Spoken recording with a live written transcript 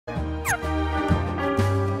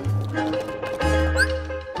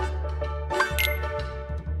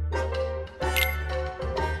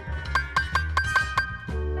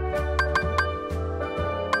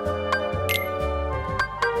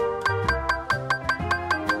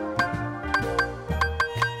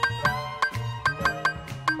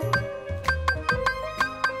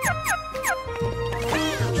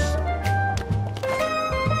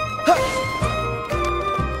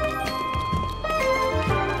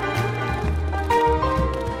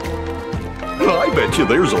I bet you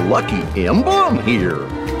there's a lucky emblem here.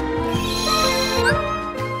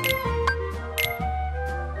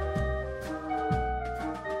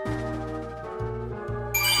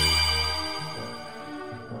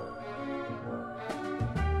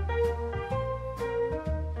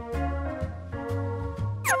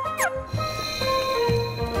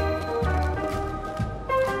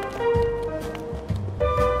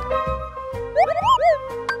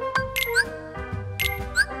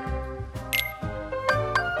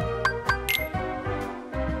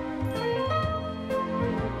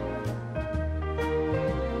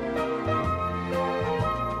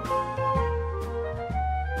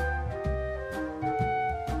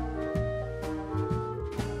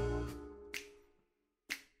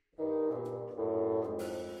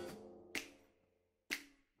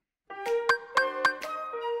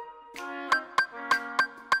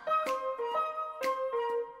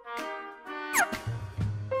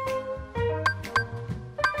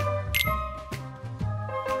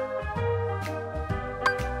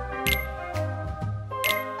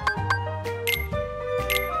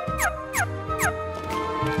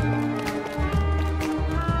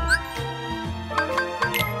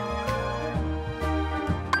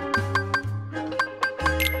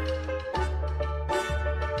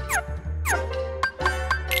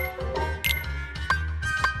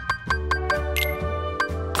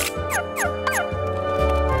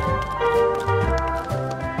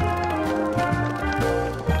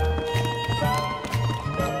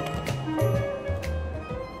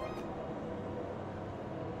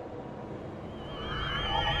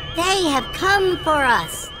 They have come for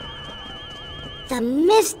us. The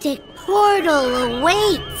mystic portal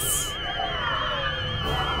awaits.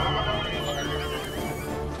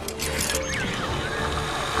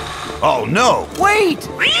 Oh no! Wait!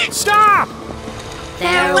 Stop!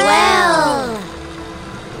 Farewell!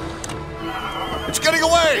 It's getting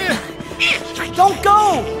away! Don't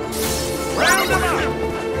go! Round them up!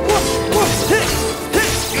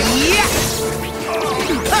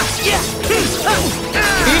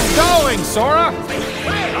 Keep going, Sora!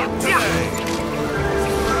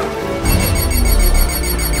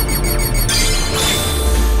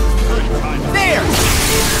 There!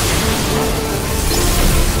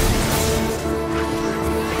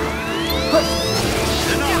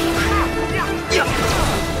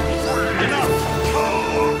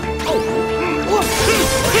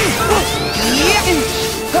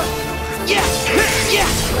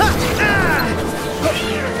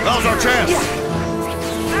 Now's our chance!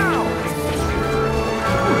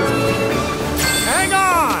 Hang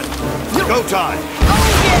on! Go time! Oh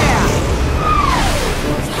yeah!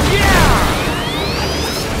 Yeah!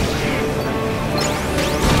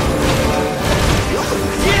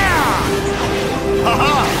 Yeah!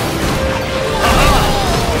 Ha-ha! Ha-ha!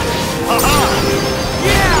 Ha-ha!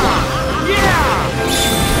 Yeah! Yeah!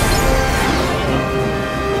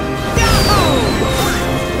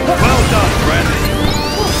 Well done, friend!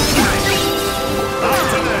 Not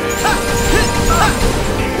today!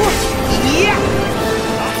 Yeah!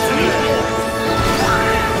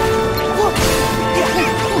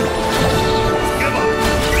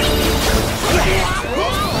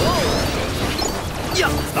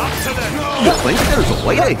 You think there's a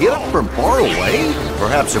way to hit it from far away?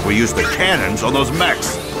 Perhaps if we use the cannons on those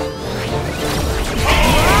mechs.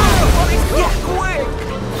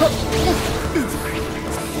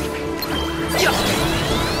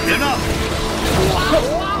 Enough!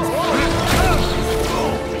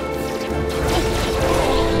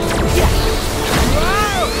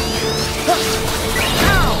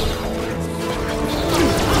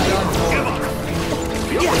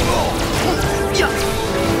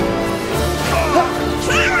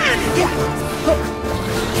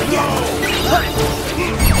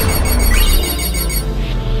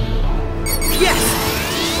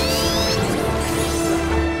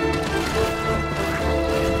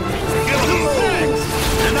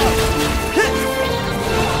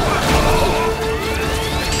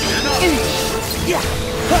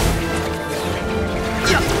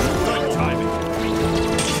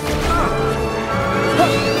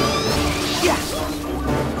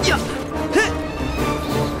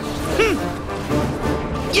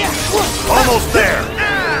 Almost there!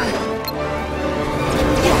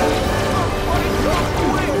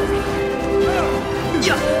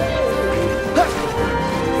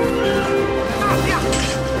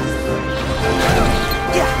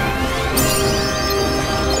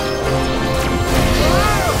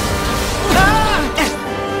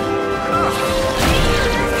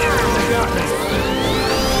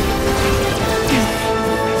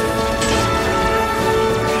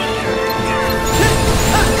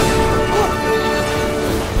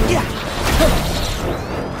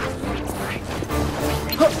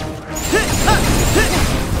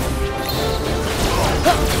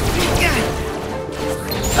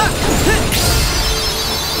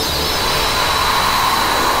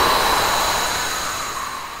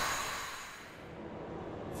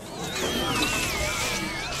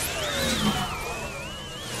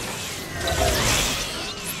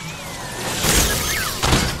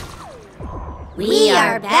 We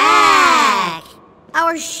are back!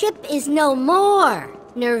 Our ship is no more.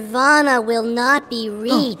 Nirvana will not be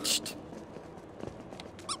reached.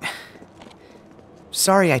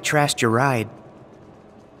 Sorry I trashed your ride.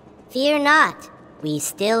 Fear not. We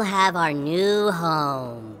still have our new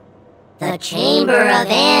home. The Chamber of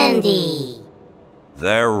Andy.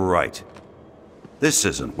 They're right. This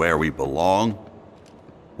isn't where we belong.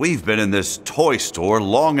 We've been in this toy store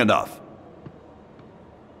long enough.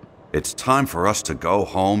 It's time for us to go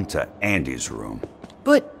home to Andy's room.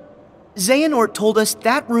 But Xehanort told us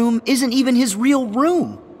that room isn't even his real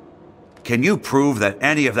room. Can you prove that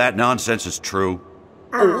any of that nonsense is true?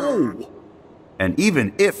 Oh! And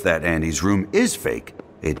even if that Andy's room is fake,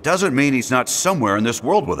 it doesn't mean he's not somewhere in this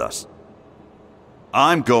world with us.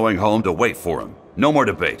 I'm going home to wait for him. No more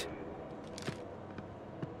debate.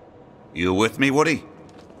 You with me, Woody?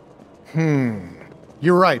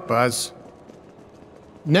 You're right, Buzz.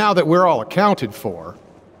 Now that we're all accounted for,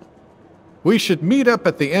 we should meet up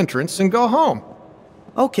at the entrance and go home.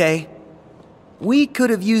 Okay. We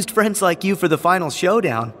could have used friends like you for the final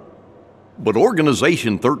showdown. But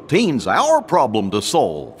Organization 13's our problem to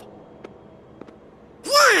solve.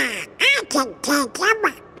 Yeah, I can take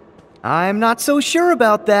him. I'm not so sure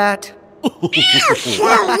about that.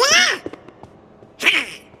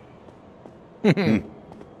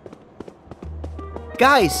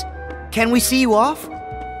 Guys, can we see you off?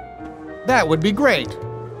 That would be great.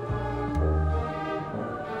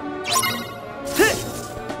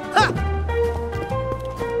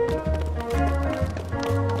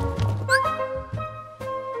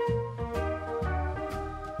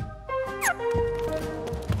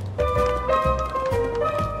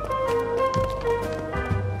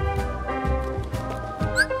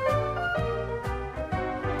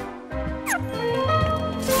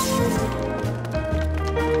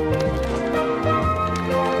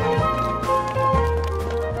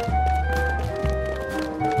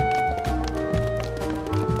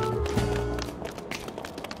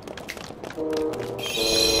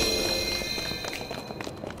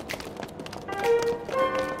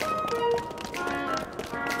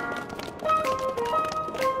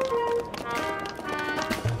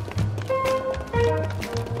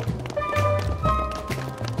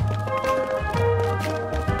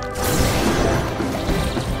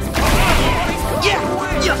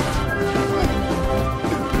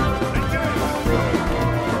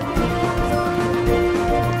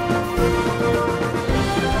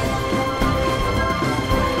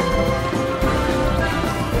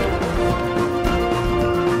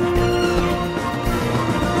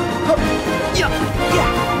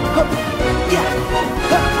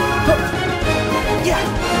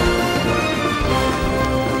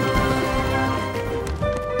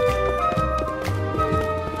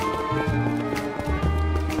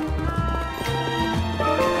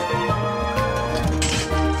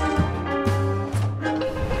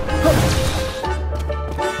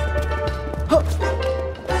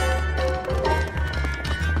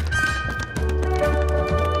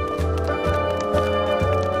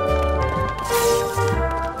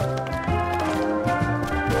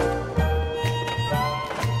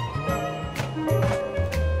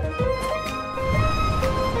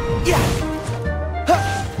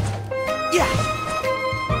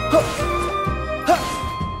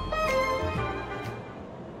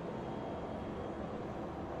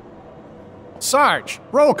 Sarge,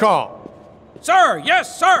 roll call. Sir,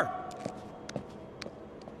 yes, sir.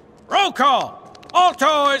 Roll call.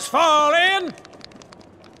 Alto is fall in.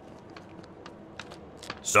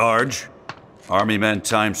 Sarge, Army men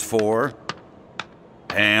 ×4.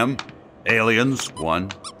 Ham, aliens,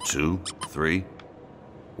 1, 2, 3.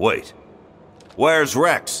 Wait, where's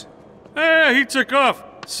Rex? He took off.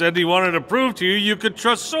 Said he wanted to prove to you you could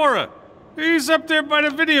trust Sora. He's up there by the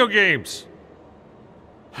video games.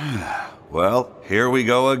 Well, here we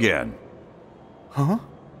go again. Huh?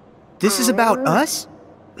 This is about us?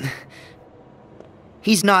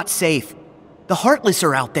 He's not safe. The Heartless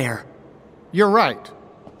are out there. You're right.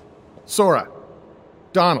 Sora,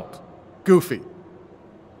 Donald, Goofy.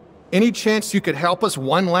 Any chance you could help us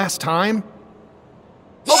one last time?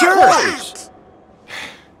 Sure!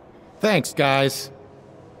 Thanks, guys.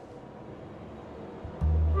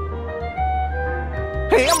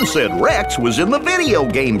 Ham said Rex was in the video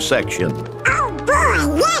game section. Oh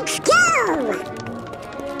boy, let's go!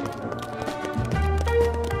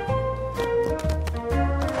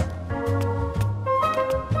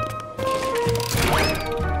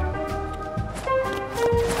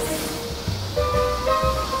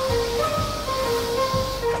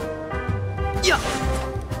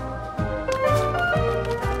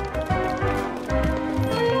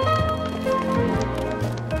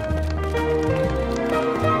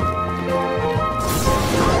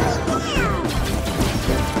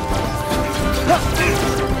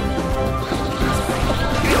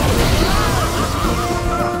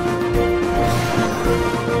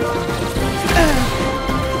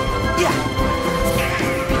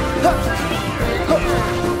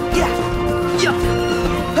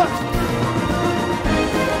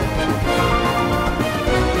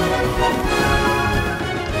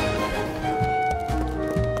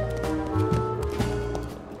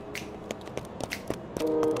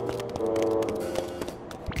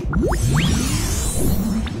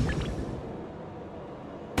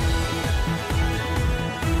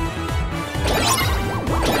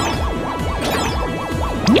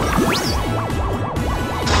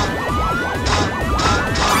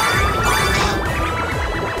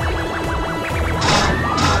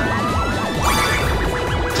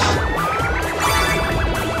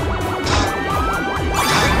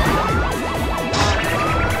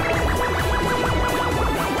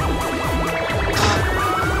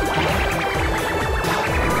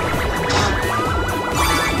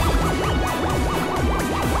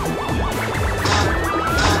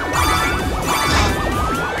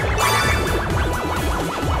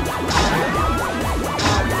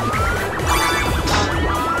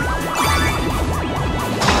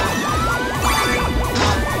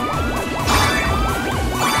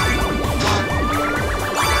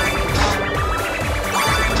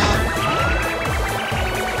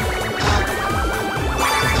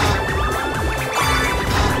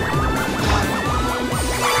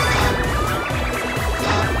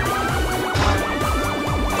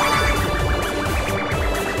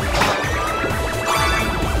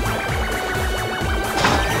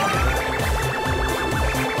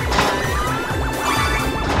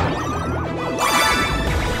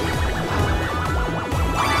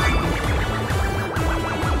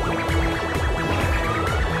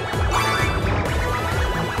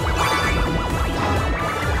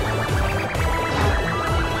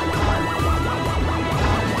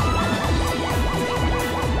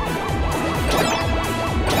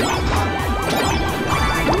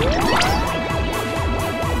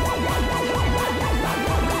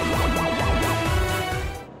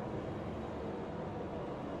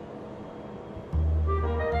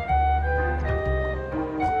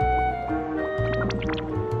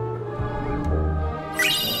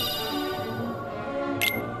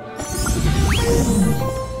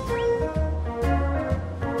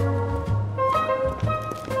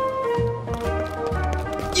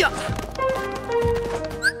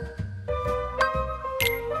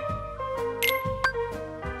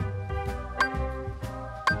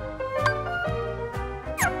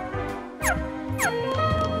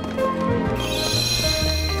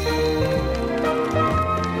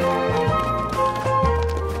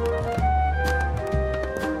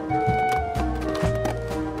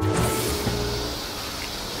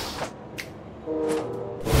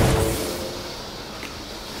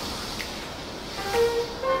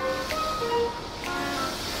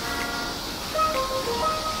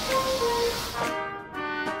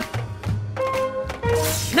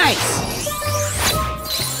 Nice!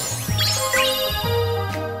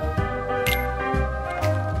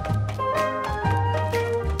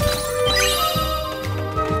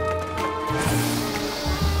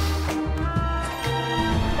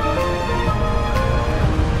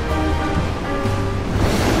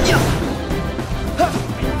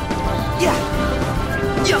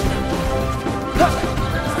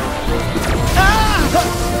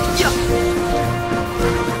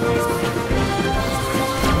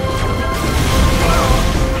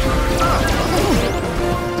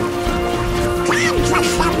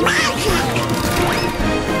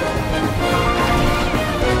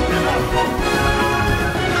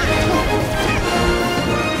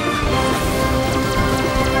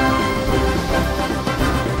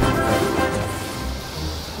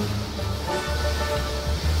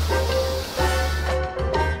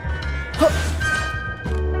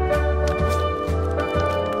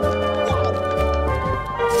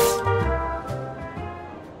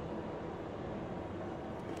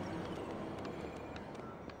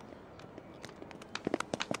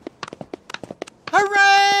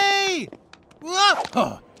 Hooray!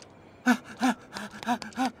 Whoa!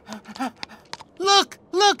 Look!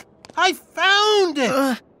 Look! I found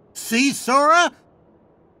it! See, Sora?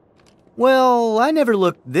 Well, I never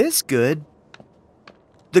looked this good.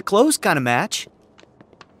 The clothes kind of match.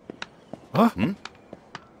 Huh?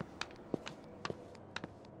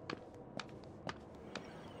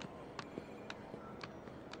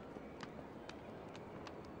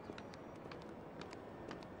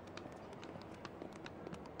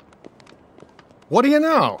 What do you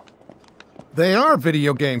know? They are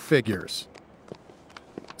video game figures.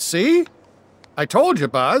 See? I told you,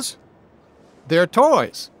 Buzz. They're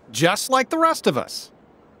toys, just like the rest of us.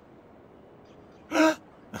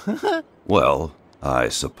 Well, I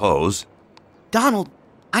suppose. Donald,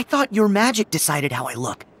 I thought your magic decided how I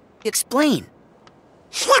look. Explain.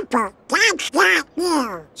 Simple, that's not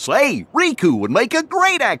you. Say, Riku would make a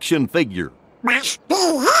great action figure. Must be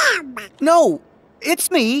him. No,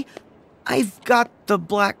 it's me. I've got the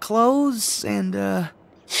black clothes and,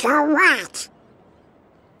 So what?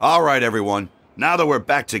 All right, everyone. Now that we're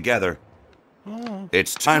back together,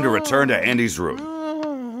 it's time to return to Andy's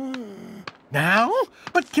room. Now?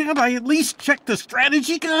 But can't I at least check the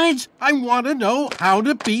strategy guides? I want to know how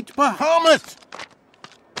to beat Bahamut.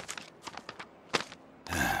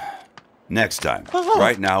 Next time.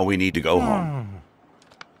 Right now, we need to go home.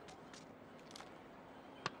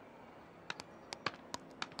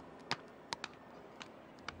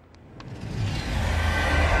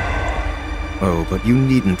 Oh, but you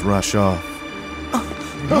needn't rush off.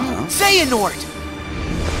 Xehanort!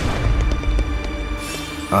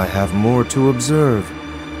 I have more to observe.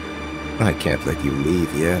 I can't let you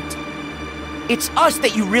leave yet. It's us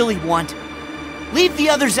that you really want. Leave the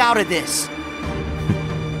others out of this.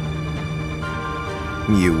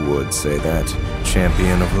 You would say that,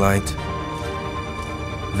 champion of light.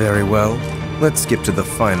 Very well, let's skip to the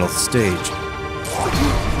final stage.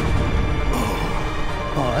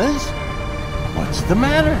 Buzz? What's the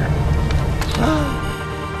matter?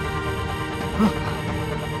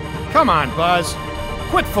 Come on, Buzz.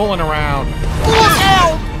 Quit fooling around. Look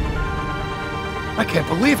out! I can't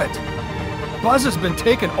believe it. Buzz has been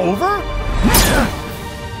taken over?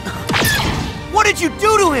 What did you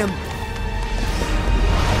do to him?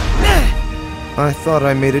 I thought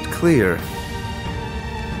I made it clear.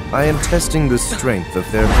 I am testing the strength of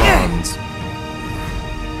their bonds.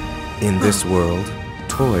 In this world,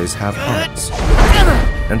 toys have hearts.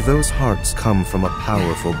 And those hearts come from a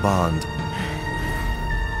powerful bond.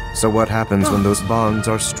 So what happens when those bonds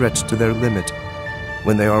are stretched to their limit?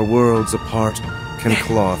 When they are worlds apart, can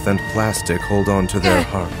cloth and plastic hold on to their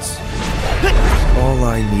hearts? All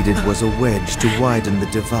I needed was a wedge to widen the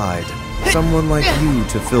divide. Someone like you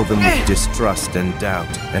to fill them with distrust and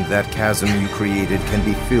doubt. And that chasm you created can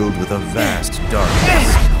be filled with a vast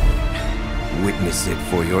darkness. Witness it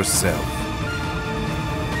for yourself.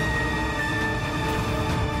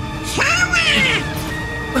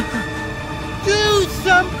 Do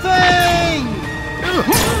something!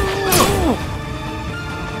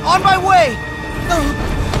 On my way!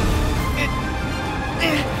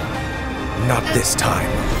 Not this time.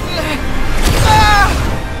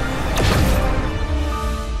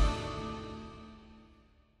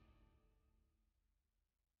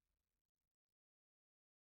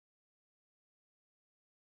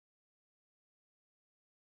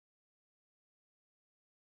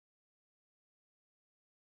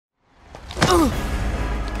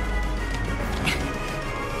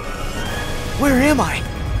 Where am I?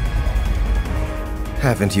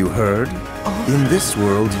 Haven't you heard? In this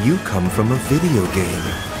world, you come from a video game.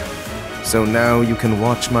 So now you can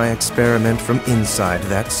watch my experiment from inside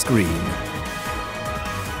that screen.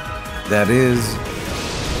 That is,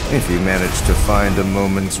 if you manage to find a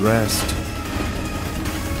moment's rest.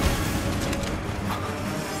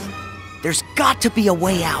 There's got to be a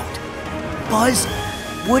way out. Buzz,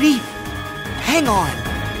 Woody, hang on.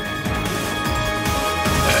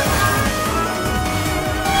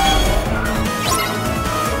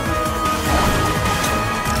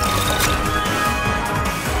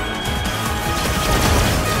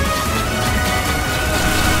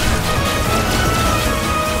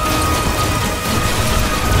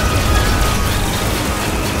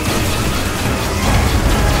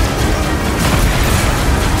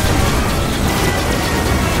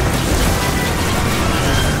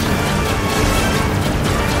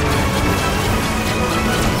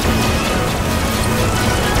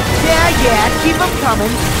 Yeah, keep them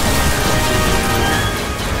coming.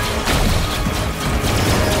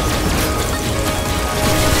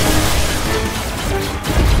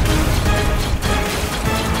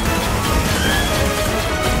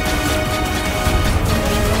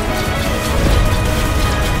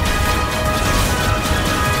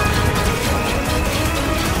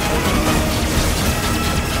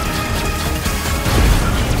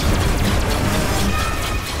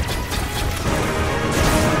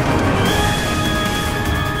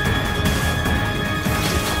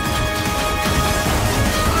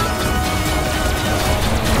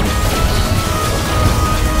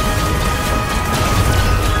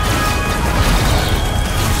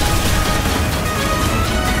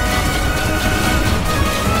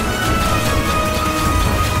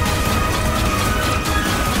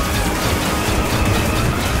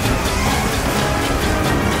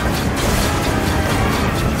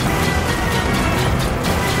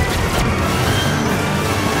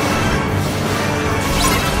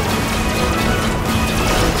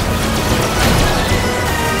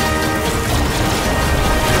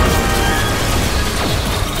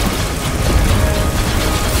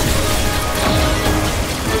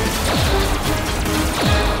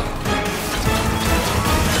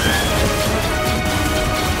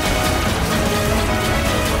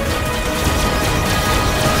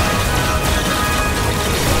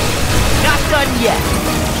 Done yet.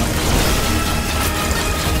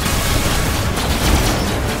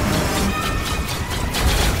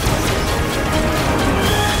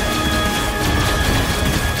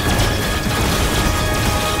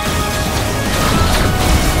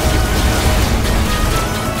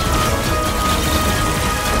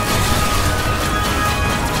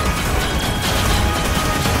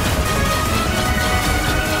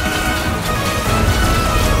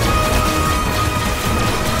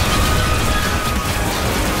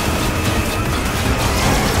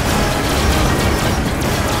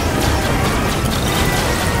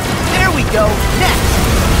 Go next!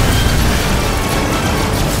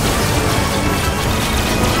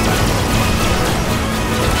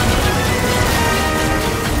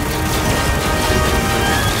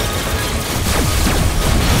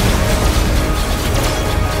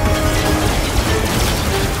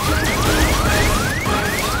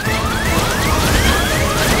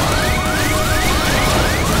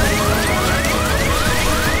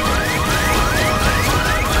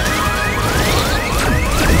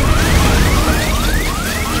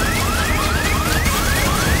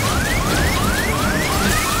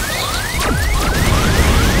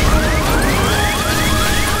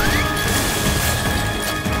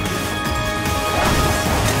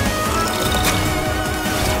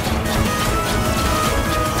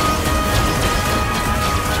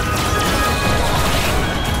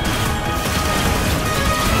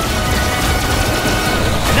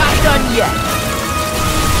 Done yet.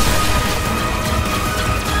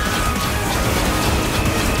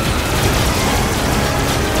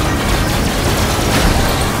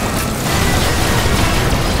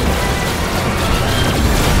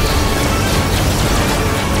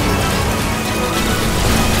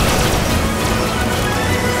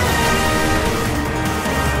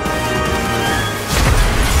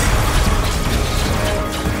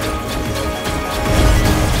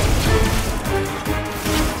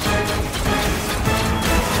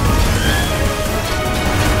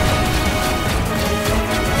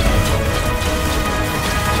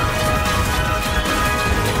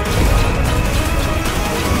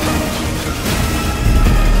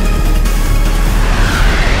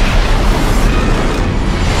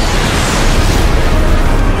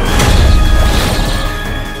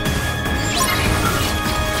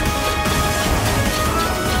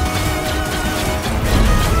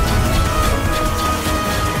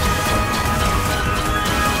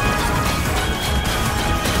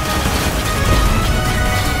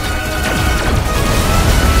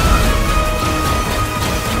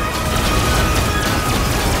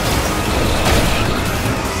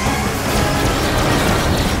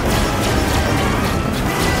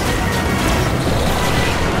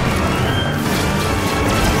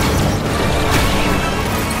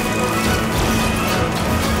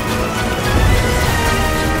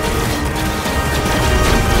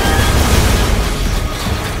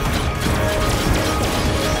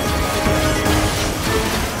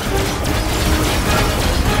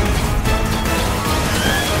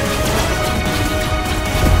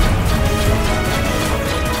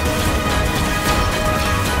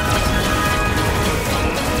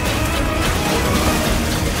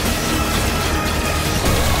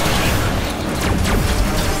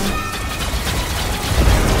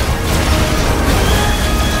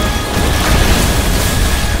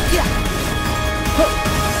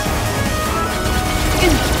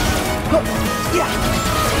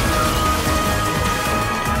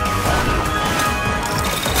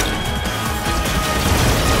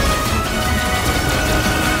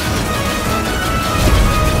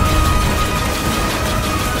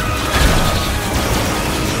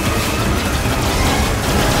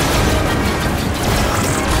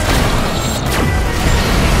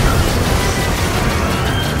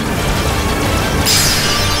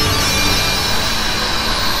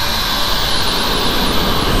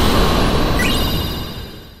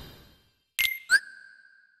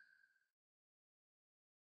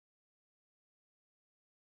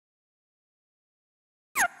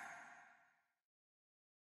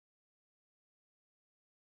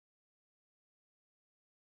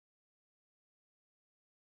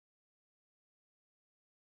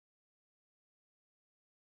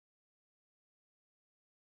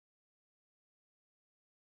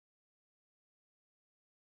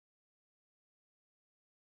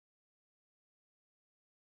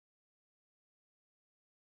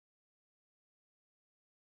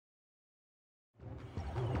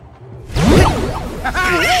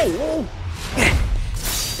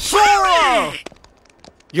 Sora!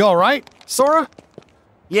 You all right, Sora?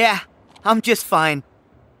 Yeah, I'm just fine.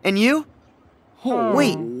 And you? Oh,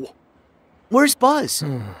 wait. Where's Buzz?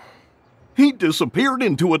 He disappeared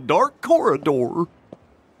into a dark corridor.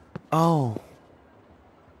 Oh.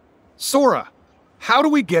 Sora, how do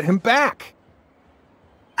we get him back?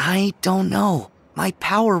 I don't know. My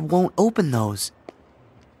power won't open those.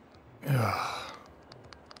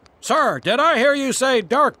 Sir, did I hear you say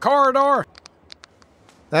dark corridor?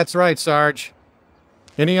 That's right, Sarge.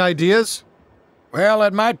 Any ideas? Well,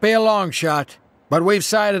 it might be a long shot, but we've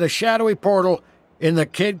sighted a shadowy portal in the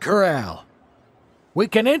Kid Corral. We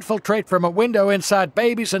can infiltrate from a window inside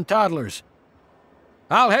babies and toddlers.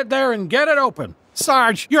 I'll head there and get it open.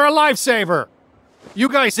 Sarge, you're a lifesaver! You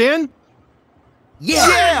guys in?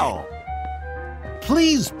 Yeah!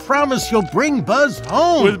 Please promise you'll bring Buzz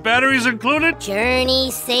home. With batteries included?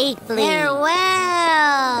 Journey safely. Farewell.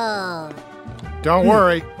 Don't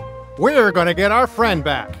worry. We're gonna get our friend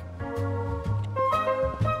back.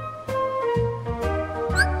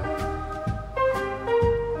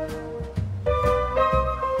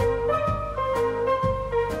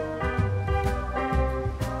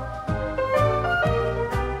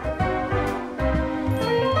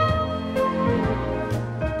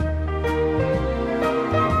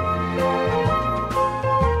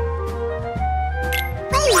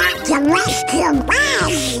 We have to rescue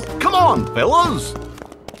Buzz. Come on, fellas!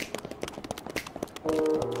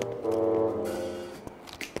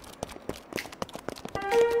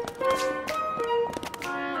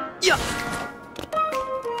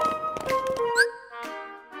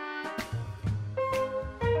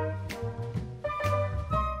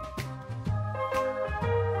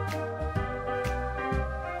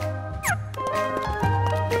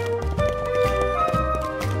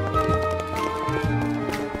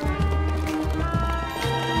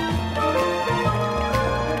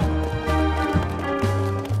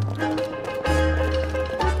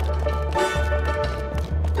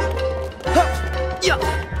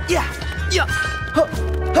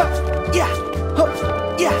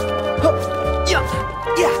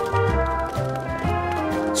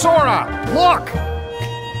 Sora, look!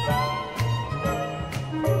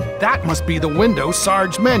 That must be the window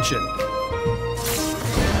Sarge mentioned.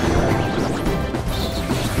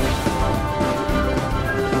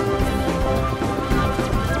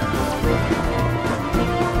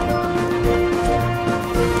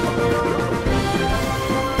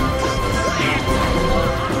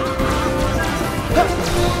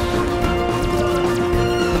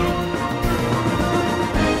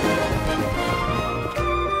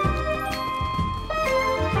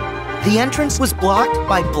 The entrance was blocked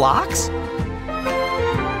by blocks?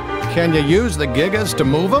 Can you use the Gigas to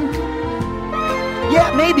move them?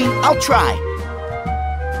 Yeah, maybe. I'll try.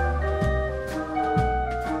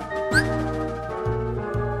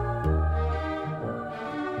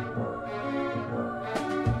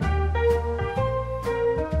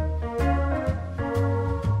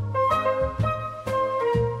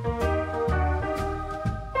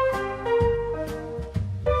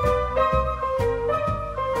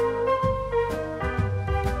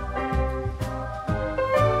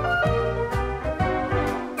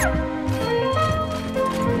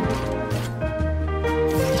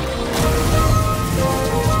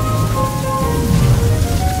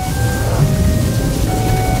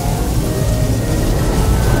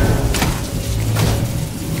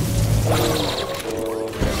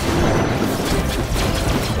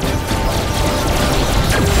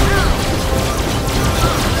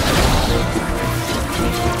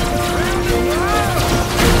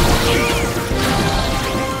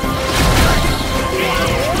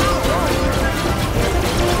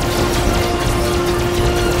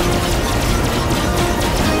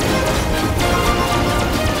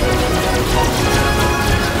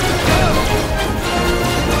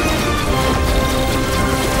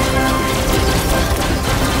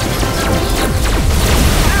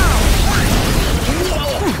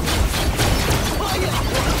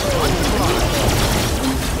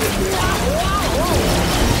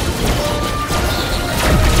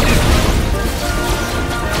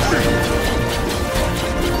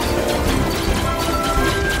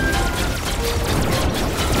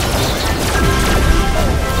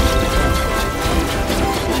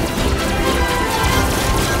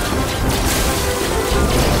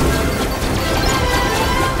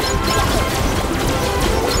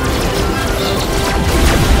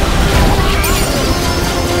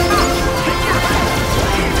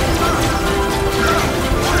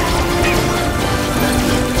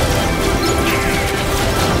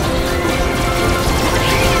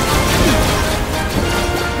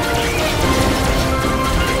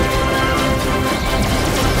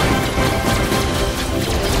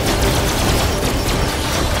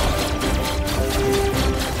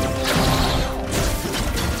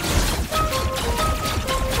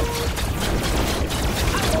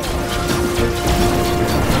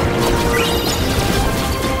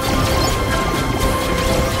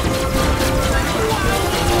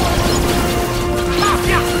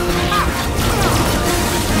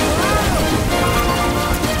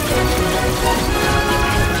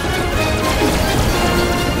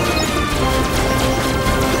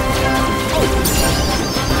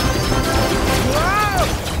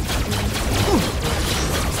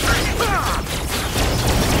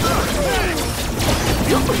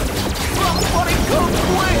 Somebody come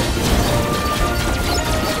quick!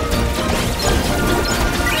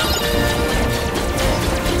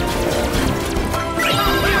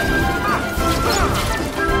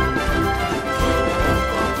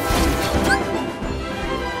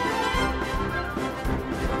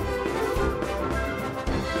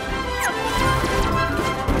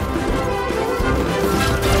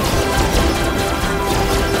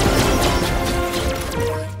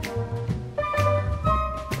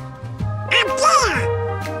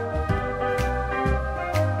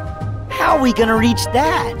 How are we gonna reach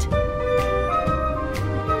that?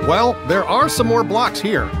 Well, there are some more blocks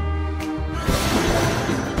here.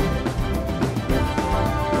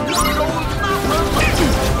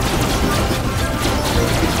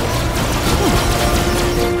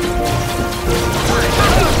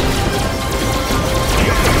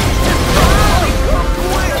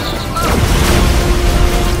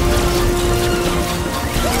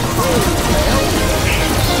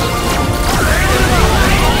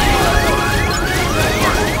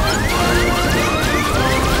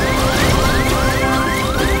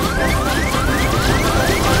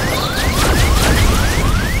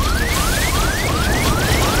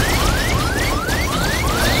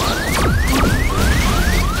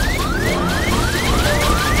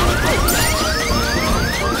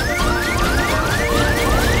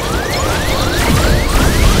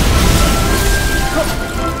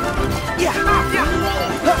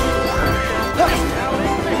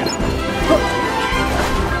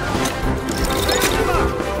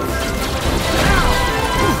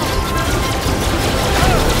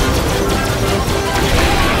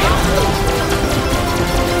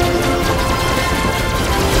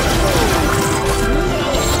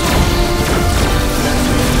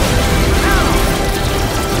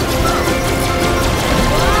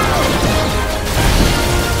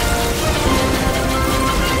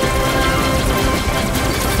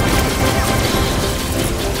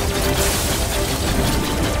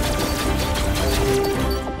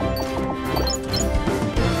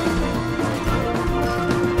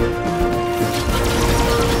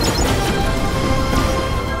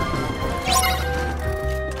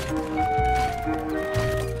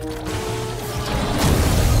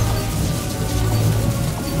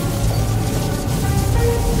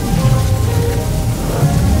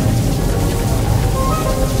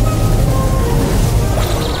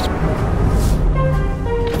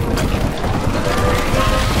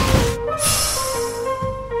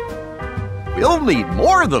 We'll need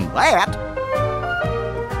more than that.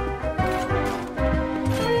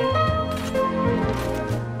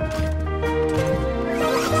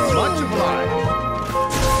 Much obliged.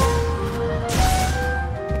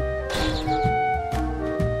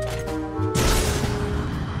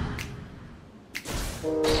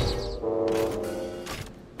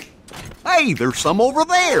 Hey, there's some over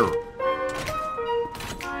there.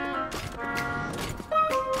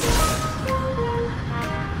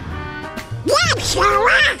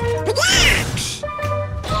 Sora! Relax!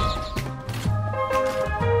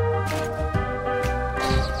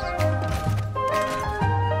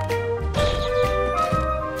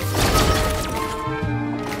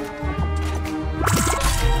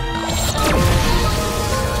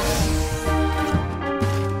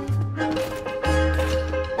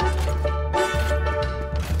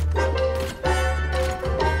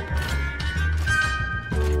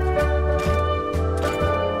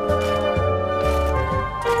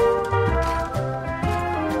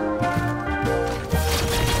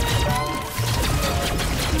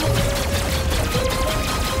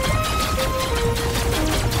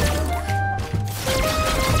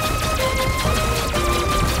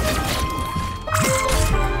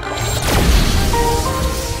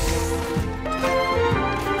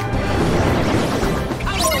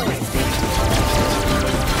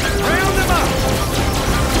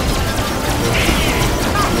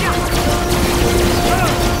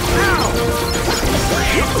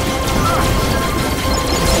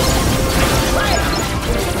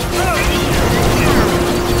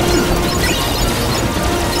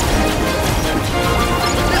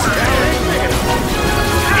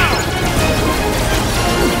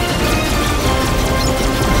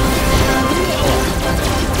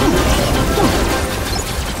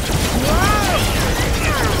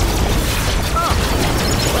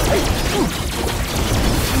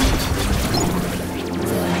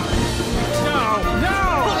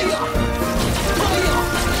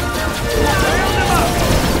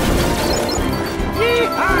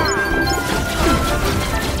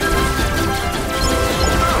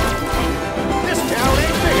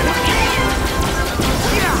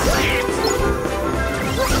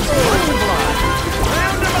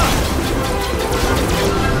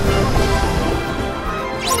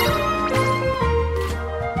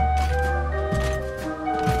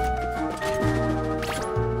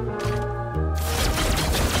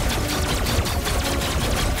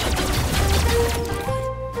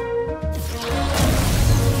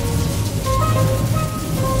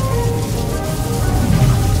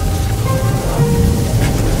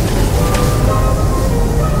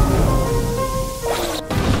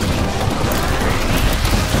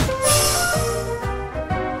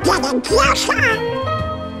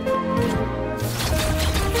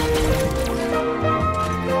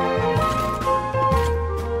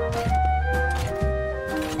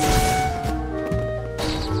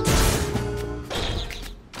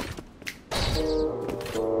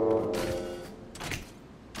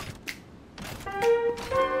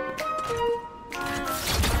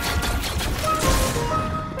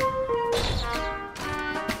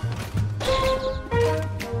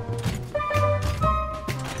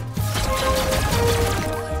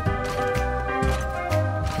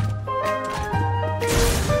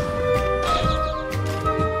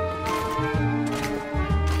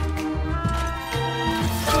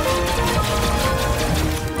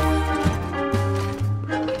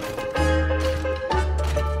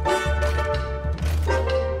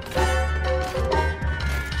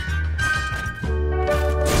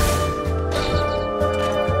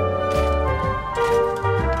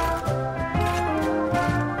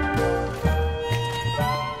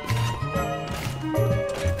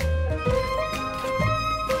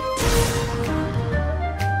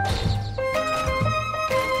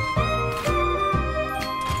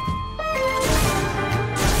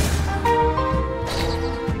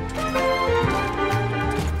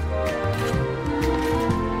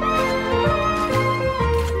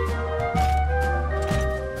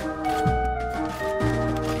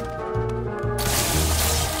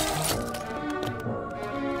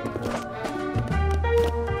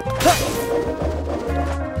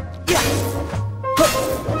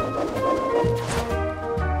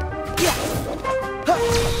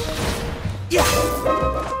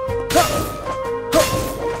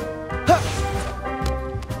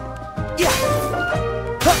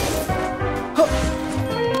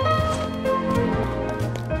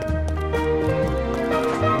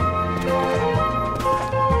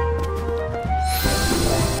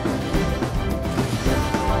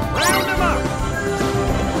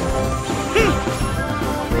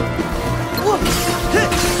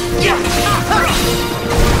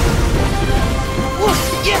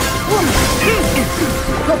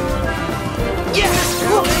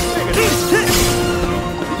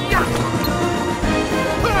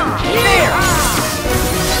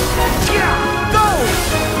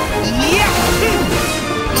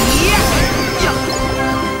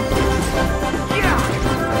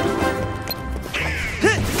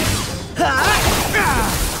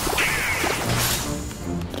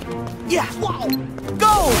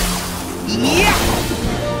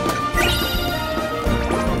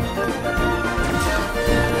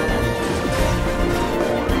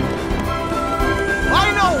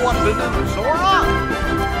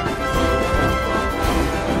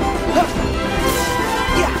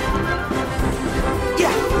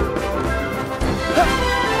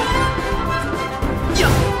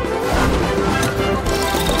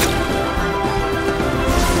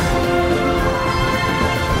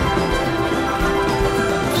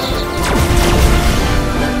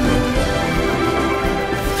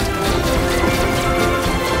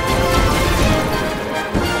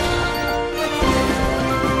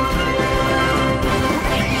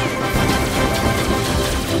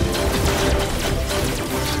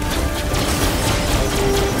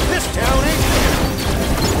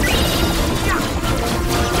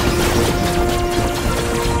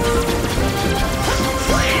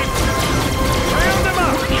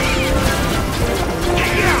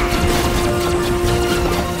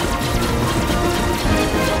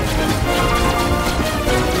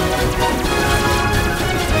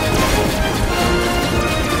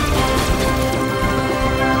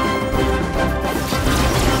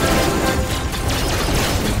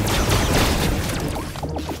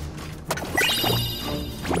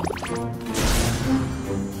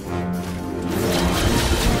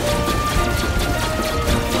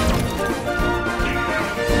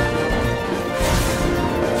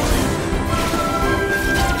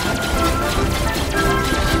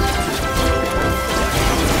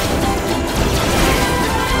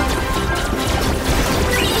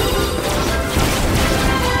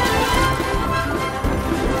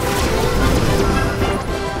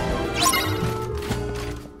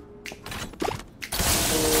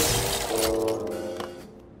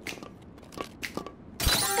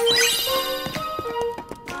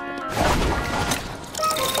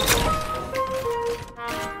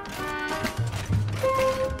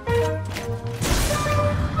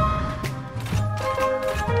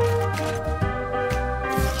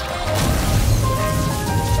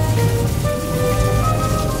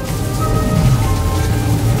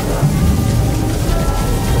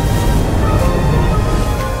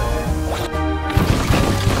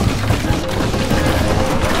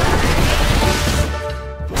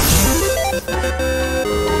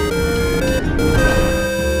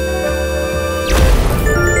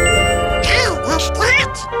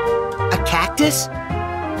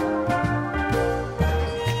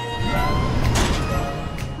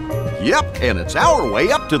 Yep, and it's our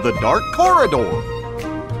way up to the dark corridor.